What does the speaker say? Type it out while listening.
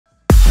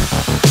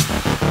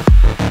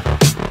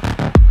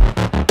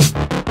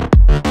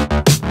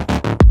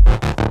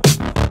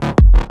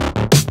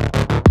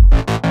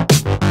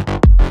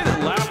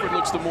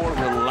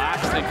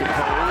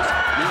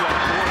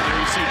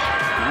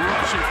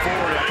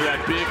for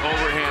that big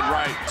overhand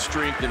right,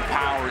 strength and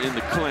power in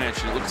the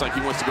clinch. And it looks like he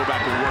wants to go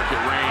back and work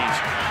at range.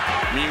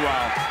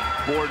 Meanwhile,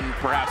 Borden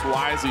perhaps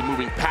wisely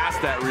moving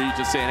past that reach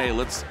and saying, hey,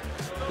 let's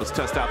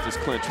test out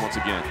this clinch once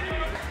again.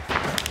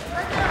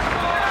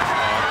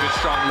 Good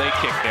strong leg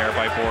kick there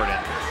by Borden.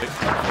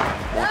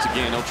 Once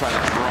again, he'll try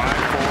to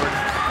drive forward.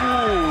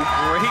 Ooh,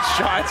 great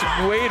shots.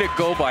 Way to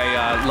go by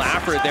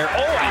Lafford there.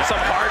 Oh, and some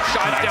hard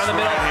shots nice down the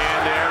middle. Right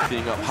hand there.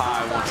 Being up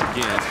high once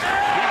again.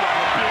 Meanwhile,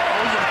 a big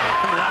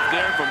overhand left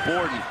there from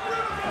Borden.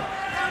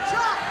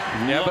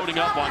 Loading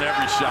up on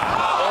every shot.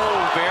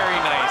 Oh, very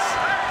nice.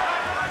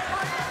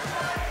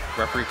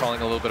 Referee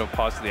calling a little bit of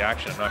pause to the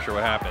action. I'm not sure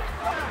what happened.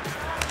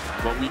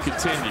 But we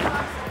continue.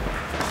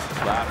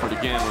 Lafford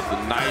again with the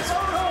nice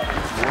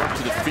work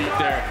to the feet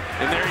there.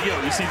 And there you go.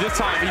 You see this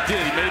time he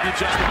did. He made the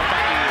adjustment.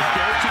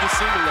 Go to the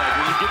single leg.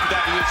 When you get to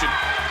that position,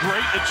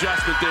 great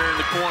adjustment there in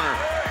the corner.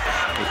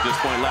 At this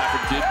point,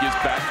 Lafford did get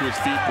back to his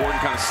feet. Borden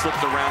kind of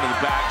slipped around in the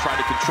back, tried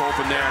to control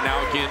from there.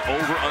 Now again,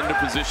 over-under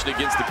position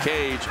against the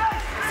cage.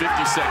 50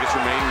 seconds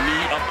remain.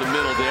 Knee up the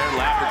middle there.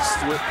 Lafford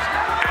slipped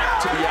out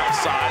to the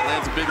outside.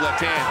 Lands a big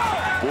left hand.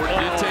 Borden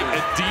did take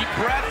a deep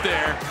breath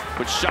there,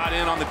 but shot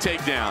in on the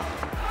takedown.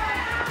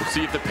 We'll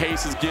see if the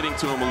pace is getting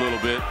to him a little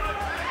bit.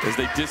 As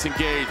they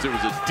disengage, there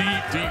was a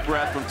deep, deep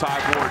breath from Ty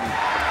Borden.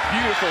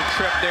 Beautiful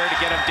trip there to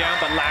get him down,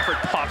 but Lafford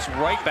pops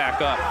right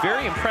back up.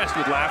 Very impressed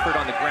with Lafford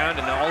on the ground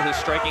and all his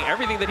striking.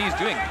 Everything that he's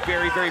doing,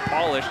 very, very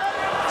polished.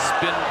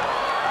 Spin.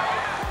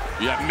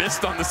 Yeah,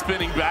 missed on the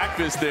spinning back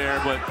fist there,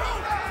 but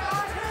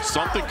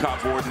something caught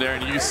Borden there,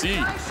 and you see,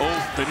 oh,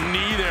 the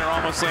knee there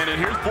almost landed.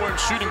 Here's Borden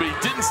shooting, but he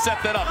didn't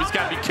set that up. He's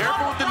got to be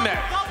careful with the neck.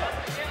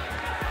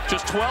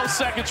 Just 12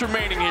 seconds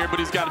remaining here,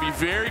 but he's got to be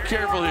very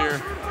careful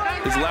here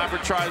as Lafford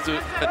tries to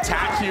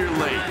attack here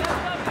late.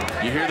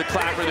 You hear the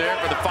clapper there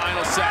for the final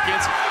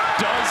seconds.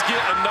 Does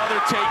get another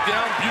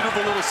takedown.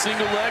 Beautiful little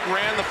single leg,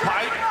 ran the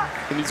pipe,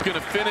 and he's going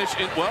to finish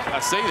in, well, I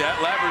say that,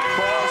 Lafford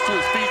crawls to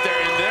his feet there,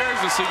 and there's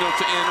the signal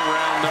to end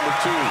round number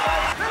 2.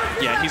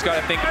 Yeah, he's got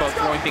to think about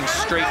throwing things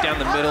straight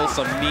down the middle,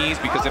 some knees,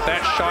 because if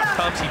that shot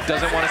comes, he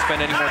doesn't want to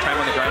spend any more time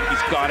on the ground.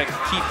 He's got to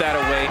keep that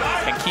away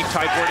and keep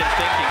Ty Borden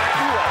thinking.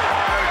 Ooh, a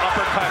hard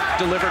uppercut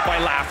delivered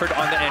by Lafford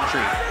on the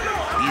entry.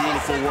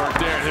 Beautiful work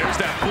there. There's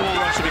that bull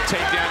rush of a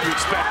takedown you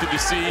expected to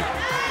see.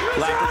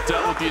 Lafford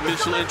dealt with the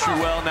initial entry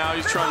well. Now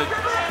he's trying to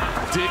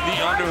dig the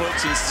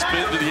underhooks and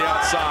spin to the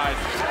outside.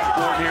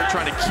 Borden here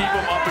trying to keep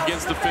him up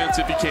against the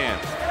fence if he can.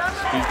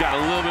 He's got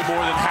a little bit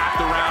more than half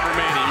the round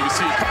remaining. You can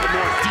see a couple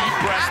more deep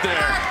breaths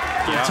there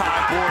from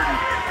Ty Borden.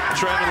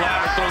 Treven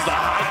Lafford throws the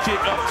high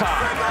kick up top.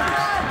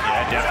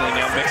 Yeah,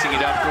 definitely now mixing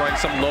it up, throwing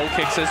some low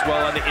kicks as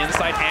well on the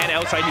inside and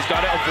outside. He's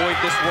got to avoid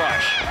this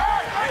rush.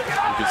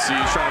 You can see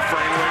he's trying to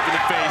frame away from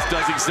the face,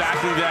 does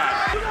exactly that.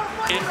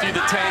 Empty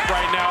the tank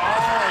right now.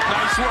 Oh,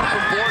 nice work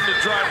from Borden to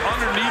drive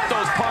underneath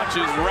those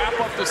punches, wrap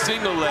up the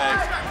single leg.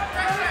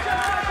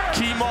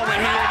 Key moment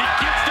here, and he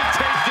gets the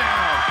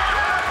takedown.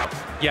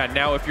 Yeah,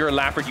 now if you're a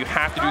Lafford, you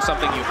have to do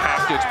something. You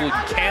have to explode.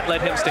 You can't let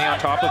him stay on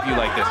top of you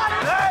like this.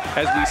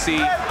 As we see.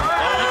 Oh,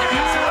 look at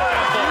this.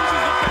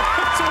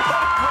 What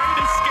a great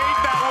escape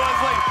that was.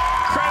 Like,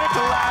 credit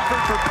to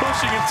Lafford for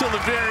pushing until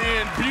the very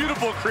end.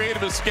 Beautiful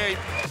creative escape.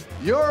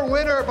 Your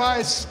winner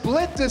by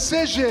split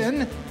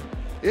decision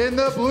in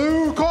the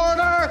blue corner.